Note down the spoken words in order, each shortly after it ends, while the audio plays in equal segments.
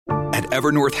At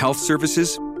Evernorth Health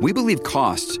Services, we believe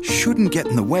costs shouldn't get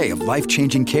in the way of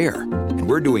life-changing care, and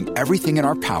we're doing everything in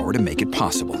our power to make it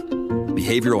possible.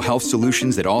 Behavioral health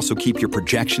solutions that also keep your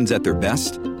projections at their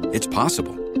best? It's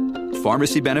possible.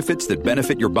 Pharmacy benefits that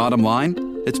benefit your bottom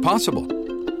line? It's possible.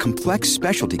 Complex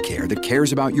specialty care that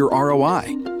cares about your ROI?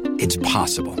 It's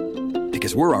possible.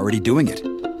 Because we're already doing it.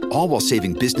 All while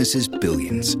saving businesses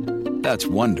billions. That's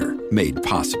Wonder made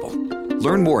possible.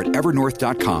 Learn more at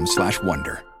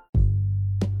evernorth.com/wonder.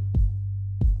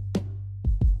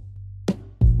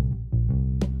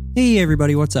 Hey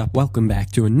everybody, what's up? Welcome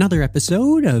back to another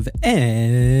episode of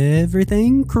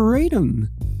Everything Kratom,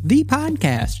 the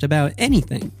podcast about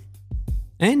anything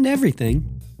and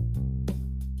everything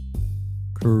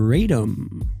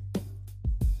Kratom.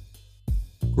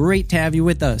 Great to have you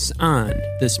with us on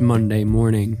this Monday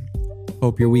morning.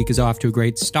 Hope your week is off to a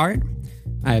great start.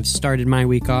 I have started my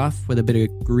week off with a bit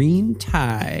of green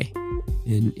tie,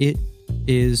 and it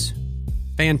is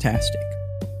fantastic.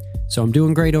 So I'm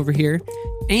doing great over here.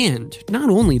 And not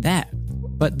only that,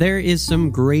 but there is some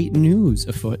great news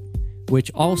afoot,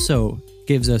 which also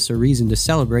gives us a reason to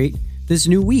celebrate this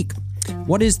new week.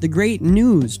 What is the great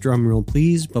news? Drumroll,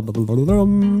 please.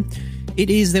 It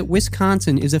is that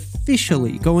Wisconsin is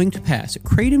officially going to pass a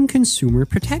Kratom Consumer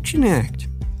Protection Act.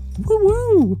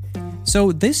 Woo-woo!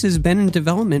 So this has been in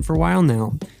development for a while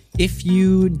now. If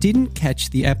you didn't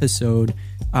catch the episode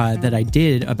that I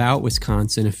did about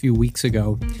Wisconsin a few weeks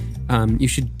ago, you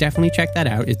should definitely check that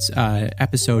out. It's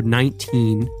episode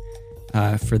 19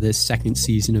 for this second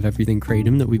season of Everything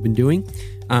Kratom that we've been doing.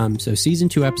 So season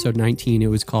 2, episode 19, it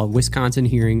was called Wisconsin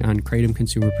Hearing on Kratom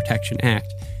Consumer Protection Act.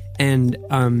 And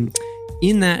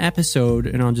in that episode,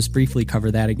 and I'll just briefly cover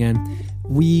that again,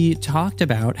 we talked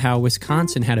about how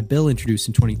Wisconsin had a bill introduced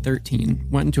in 2013,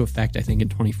 went into effect, I think, in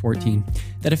 2014,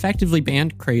 that effectively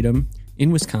banned Kratom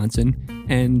in Wisconsin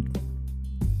and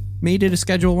made it a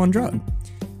Schedule I drug.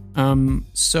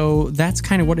 So that's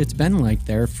kind of what it's been like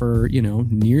there for,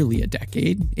 nearly a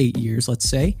decade, 8 years, let's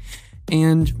say.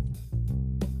 And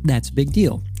that's a big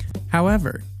deal.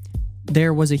 However,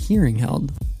 there was a hearing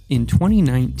held in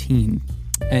 2019.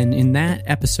 And in that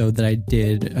episode that I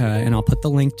did, and I'll put the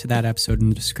link to that episode in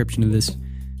the description of this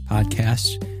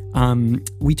podcast,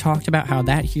 we talked about how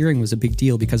that hearing was a big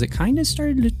deal because it kind of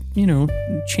started to,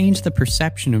 change the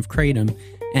perception of Kratom,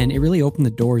 and it really opened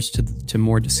the doors to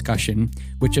more discussion,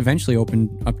 which eventually opened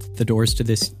up the doors to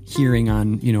this hearing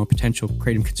on, a potential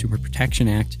Kratom Consumer Protection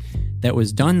Act that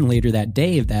was done later that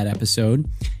day of that episode.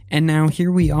 And now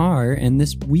here we are, and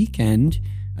this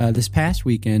past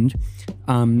weekend,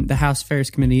 the House Affairs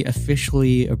Committee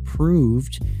officially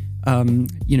approved,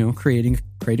 creating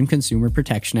Kratom Consumer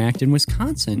Protection Act in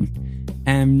Wisconsin.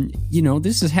 And,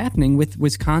 this is happening with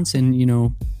Wisconsin,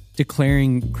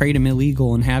 declaring Kratom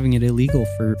illegal and having it illegal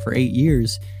for 8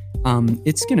 years.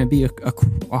 It's going to be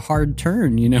a hard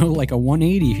turn, like a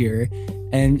 180 here.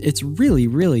 And it's really,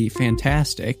 really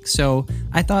fantastic. So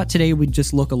I thought today we'd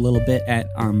just look a little bit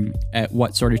at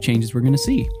what sort of changes we're going to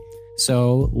see.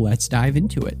 So let's dive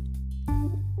into it.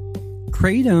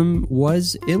 Kratom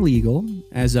was illegal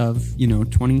as of,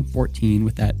 2014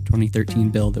 with that 2013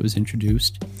 bill that was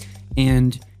introduced,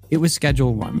 and it was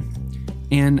Schedule I.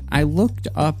 And I looked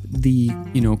up the,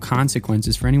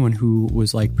 consequences for anyone who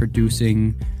was like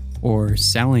producing or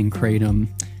selling Kratom,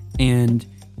 and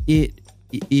it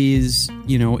is,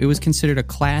 it was considered a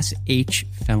Class H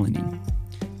felony.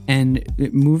 And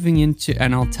moving into,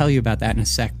 and I'll tell you about that in a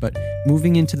sec, but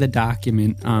moving into the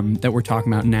document that we're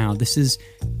talking about now, this is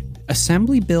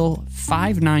Assembly Bill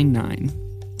 599.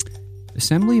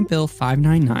 Assembly Bill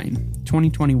 599,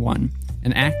 2021,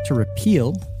 an act to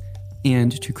repeal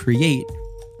and to create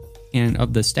and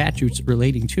of the statutes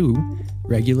relating to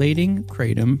regulating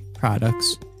Kratom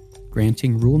products,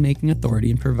 granting rulemaking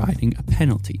authority, and providing a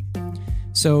penalty.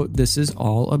 So this is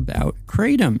all about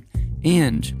Kratom,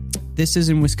 and this is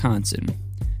in Wisconsin.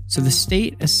 So the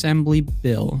state assembly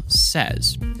bill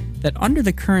says that under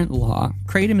the current law,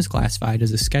 Kratom is classified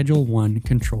as a Schedule I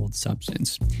controlled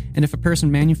substance. And if a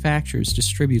person manufactures,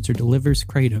 distributes, or delivers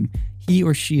Kratom, he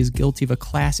or she is guilty of a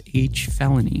Class H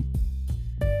felony.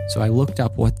 So I looked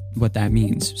up what that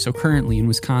means. So currently in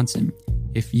Wisconsin,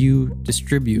 if you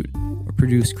distribute or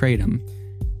produce Kratom,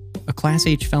 a Class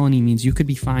H felony means you could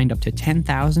be fined up to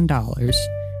 $10,000 and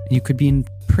you could be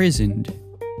imprisoned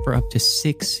for up to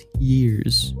 6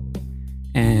 years.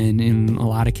 And in a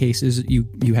lot of cases,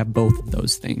 you have both of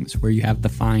those things, where you have the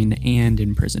fine and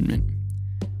imprisonment.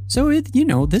 So,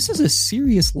 this is a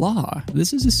serious law.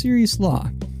 This is a serious law.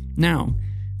 Now,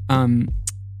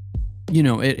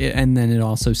 and then it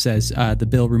also says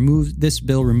this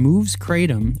bill removes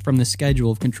kratom from the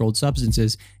schedule of controlled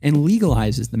substances and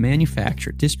legalizes the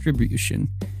manufacture, distribution,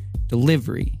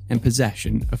 delivery, and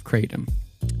possession of kratom,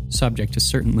 subject to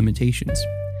certain limitations.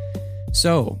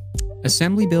 So,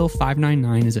 Assembly Bill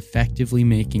 599 is effectively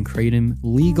making kratom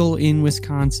legal in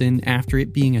Wisconsin after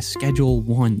it being a Schedule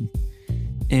 1.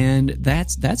 And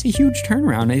that's a huge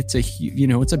turnaround.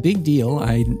 It's a big deal.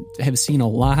 I have seen a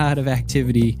lot of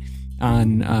activity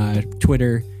on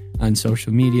Twitter, on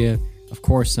social media, of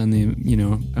course on the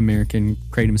American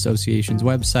Kratom Association's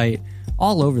website,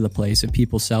 all over the place of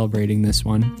people celebrating this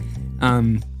one.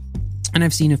 And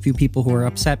I've seen a few people who are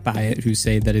upset by it, who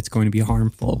say that it's going to be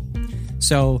harmful.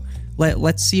 So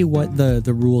let's see what the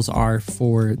rules are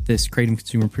for this Kratom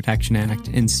Consumer Protection Act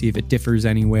and see if it differs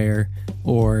anywhere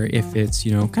or if it's,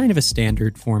 kind of a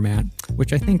standard format,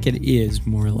 which I think it is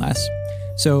more or less.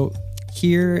 So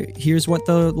here's what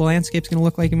the landscape's going to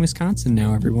look like in Wisconsin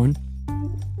now, everyone.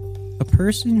 A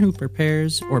person who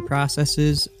prepares or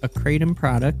processes a kratom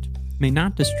product may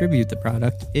not distribute the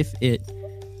product if it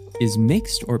is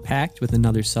mixed or packed with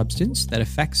another substance that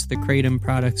affects the kratom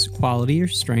product's quality or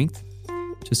strength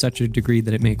to such a degree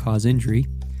that it may cause injury,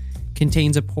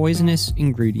 contains a poisonous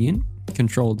ingredient,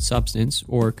 controlled substance,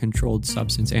 or controlled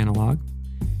substance analog,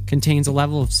 contains a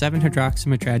level of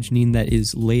 7-hydroxymetragenine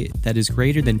that is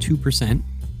greater than 2%,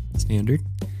 standard,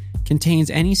 contains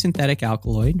any synthetic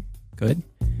alkaloid, good,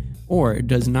 or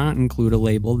does not include a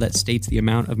label that states the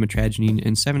amount of metragenine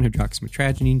and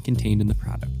 7-hydroxymetragenine contained in the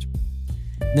product.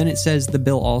 Then it says the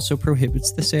bill also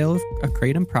prohibits the sale of a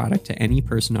kratom product to any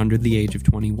person under the age of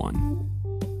 21.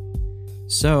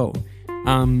 So,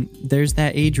 there's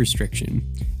that age restriction.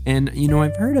 And,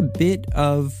 I've heard a bit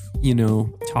of,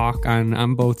 talk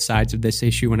on both sides of this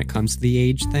issue when it comes to the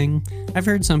age thing. I've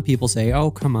heard some people say,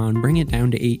 oh, come on, bring it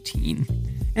down to 18.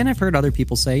 And I've heard other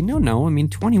people say, no,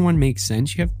 21 makes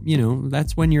sense. You have,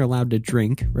 that's when you're allowed to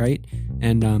drink, right?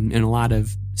 And in a lot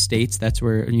of states, that's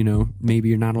where, maybe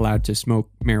you're not allowed to smoke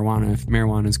marijuana. If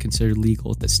marijuana is considered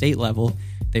legal at the state level,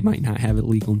 they might not have it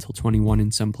legal until 21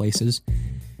 in some places.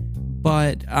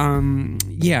 But, for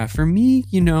me,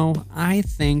 I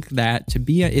think that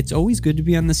it's always good to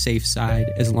be on the safe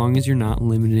side as long as you're not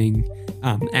limiting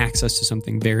access to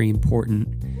something very important.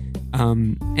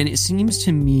 And it seems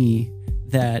to me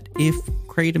that if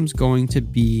kratom's going to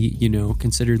be,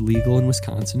 considered legal in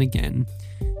Wisconsin again,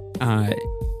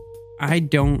 I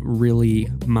don't really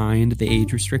mind the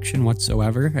age restriction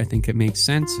whatsoever. I think it makes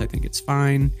sense. I think it's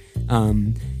fine.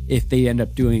 If they end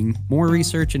up doing more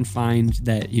research and find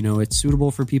that, it's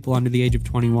suitable for people under the age of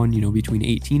 21, between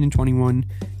 18 and 21,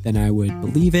 then I would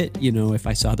believe it, if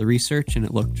I saw the research and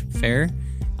it looked fair.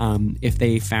 If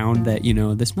they found that,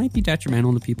 this might be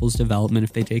detrimental to people's development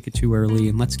if they take it too early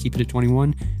and let's keep it at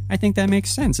 21, I think that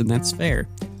makes sense and that's fair.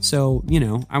 So,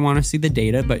 I want to see the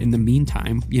data, but in the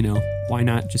meantime, why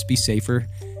not just be safer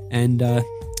and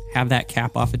have that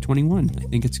cap off at 21? I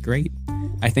think it's great.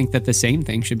 I think that the same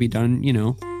thing should be done,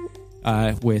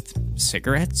 with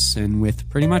cigarettes and with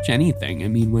pretty much anything. I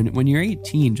mean, when you're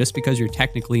 18, just because you're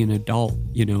technically an adult,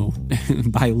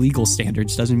 by legal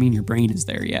standards, doesn't mean your brain is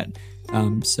there yet.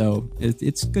 So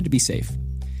it's good to be safe.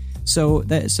 So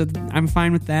I'm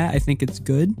fine with that. I think it's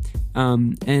good.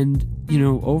 And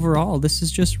overall, this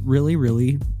is just really,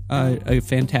 really a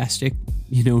fantastic,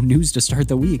 news to start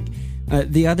the week.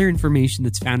 The other information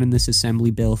that's found in this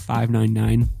Assembly Bill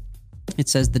 599, it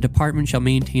says the department shall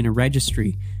maintain a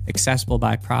registry accessible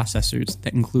by processors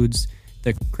that includes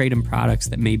the kratom products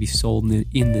that may be sold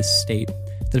in this state.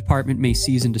 The department may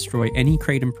seize and destroy any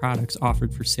kratom products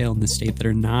offered for sale in the state that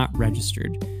are not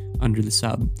registered under the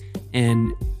sub.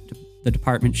 And the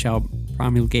department shall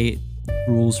promulgate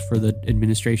rules for the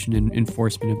administration and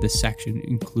enforcement of this section,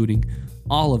 including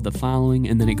all of the following.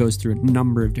 And then it goes through a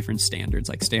number of different standards,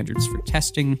 like standards for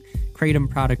testing kratom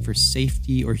product for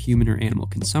safety or human or animal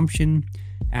consumption,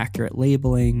 accurate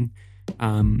labeling,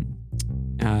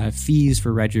 fees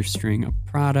for registering a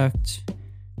product,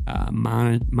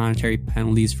 monetary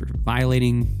penalties for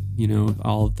violating,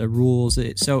 all of the rules.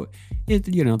 The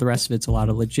rest of it's a lot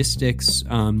of logistics,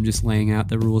 just laying out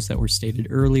the rules that were stated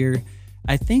earlier.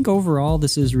 I think overall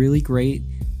this is really great,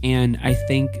 and I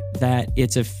think that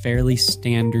it's a fairly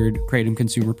standard Kratom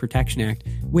Consumer Protection Act,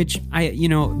 which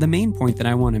the main point that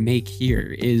I want to make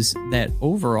here is that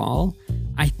overall,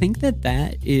 I think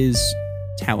that is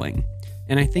telling.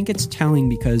 And I think it's telling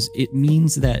because it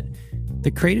means that the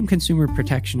Kratom Consumer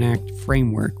Protection Act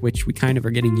framework, which we kind of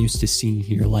are getting used to seeing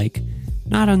here, like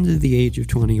not under the age of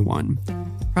 21,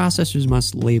 processors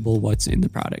must label what's in the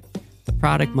product. The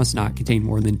product must not contain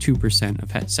more than 2% of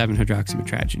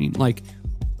 7-hydroxymetragenine. Like,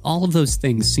 all of those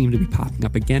things seem to be popping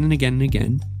up again and again and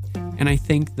again. And I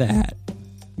think that,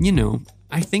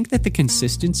 I think that the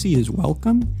consistency is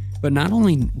welcome, but not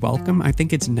only welcome, I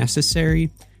think it's necessary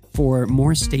for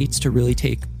more states to really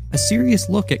take a serious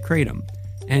look at kratom,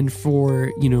 and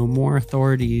for, more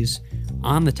authorities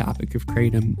on the topic of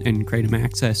kratom and kratom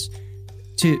access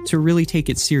to really take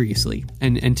it seriously,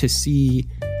 and to see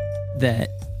that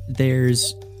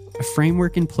there's a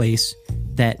framework in place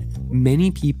that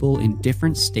many people in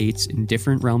different states, in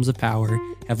different realms of power,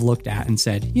 have looked at and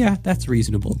said, yeah, that's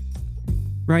reasonable,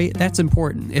 right? That's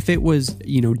important. If it was,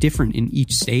 different in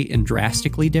each state and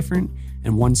drastically different,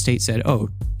 and one state said,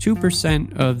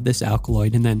 2% of this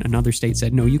alkaloid, and then another state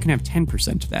said, no, you can have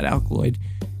 10% of that alkaloid,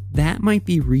 that might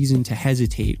be reason to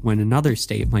hesitate when another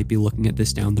state might be looking at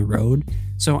this down the road.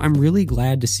 So I'm really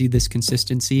glad to see this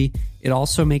consistency. It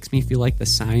also makes me feel like the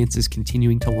science is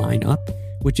continuing to line up,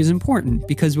 which is important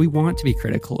because we want to be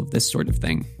critical of this sort of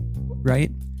thing, right?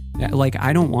 Like,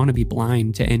 I don't want to be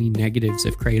blind to any negatives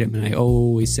of kratom, and I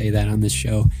always say that on this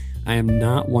show. I am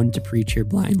not one to preach here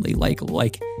blindly. Like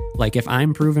if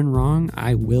I'm proven wrong,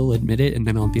 I will admit it, and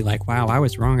then I'll be like, wow, I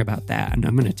was wrong about that, and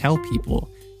I'm going to tell people,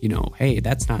 hey,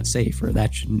 that's not safe, or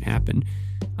that shouldn't happen.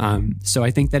 So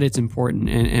I think that it's important,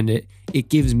 and it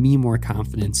gives me more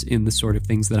confidence in the sort of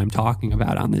things that I'm talking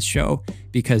about on this show,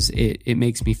 because it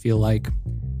makes me feel like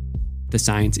the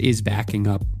science is backing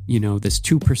up, this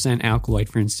 2% alkaloid,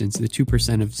 for instance, the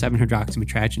 2% of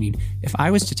 7-hydroxymetragenine. If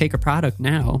I was to take a product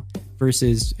now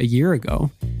versus a year ago,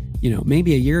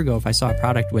 maybe a year ago, if I saw a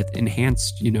product with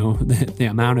enhanced, the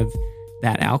amount of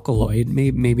that alkaloid,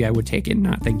 maybe I would take it and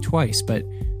not think twice. But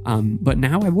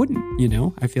now I wouldn't,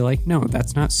 I feel like, no,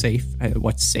 that's not safe.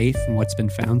 What's safe and what's been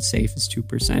found safe is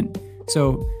 2%.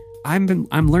 So I'm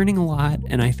learning a lot.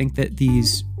 And I think that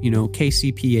these,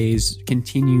 KCPAs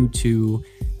continue to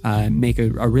make a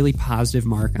really positive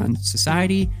mark on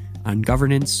society, on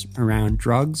governance, around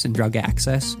drugs and drug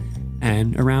access,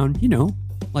 and around,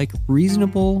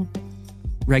 reasonable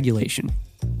regulation.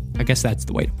 I guess that's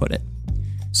the way to put it.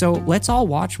 So let's all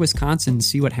watch Wisconsin and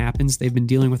see what happens. They've been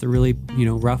dealing with a really,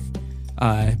 rough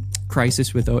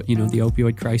crisis with, the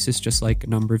opioid crisis, just like a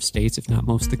number of states, if not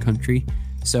most of the country.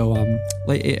 So, I'm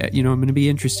going to be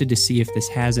interested to see if this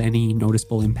has any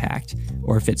noticeable impact,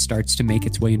 or if it starts to make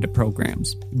its way into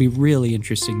programs. It'd be really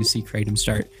interesting to see kratom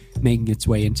start making its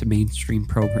way into mainstream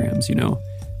programs,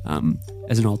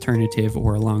 as an alternative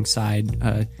or alongside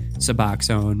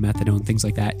Suboxone, methadone, things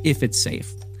like that, if it's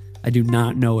safe. I do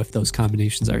not know if those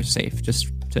combinations are safe,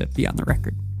 just to be on the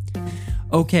record.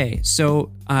 Okay,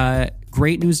 so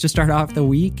great news to start off the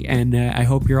week, and I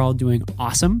hope you're all doing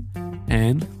awesome,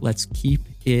 and let's keep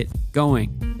it going.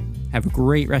 Have a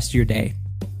great rest of your day.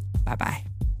 Bye-bye.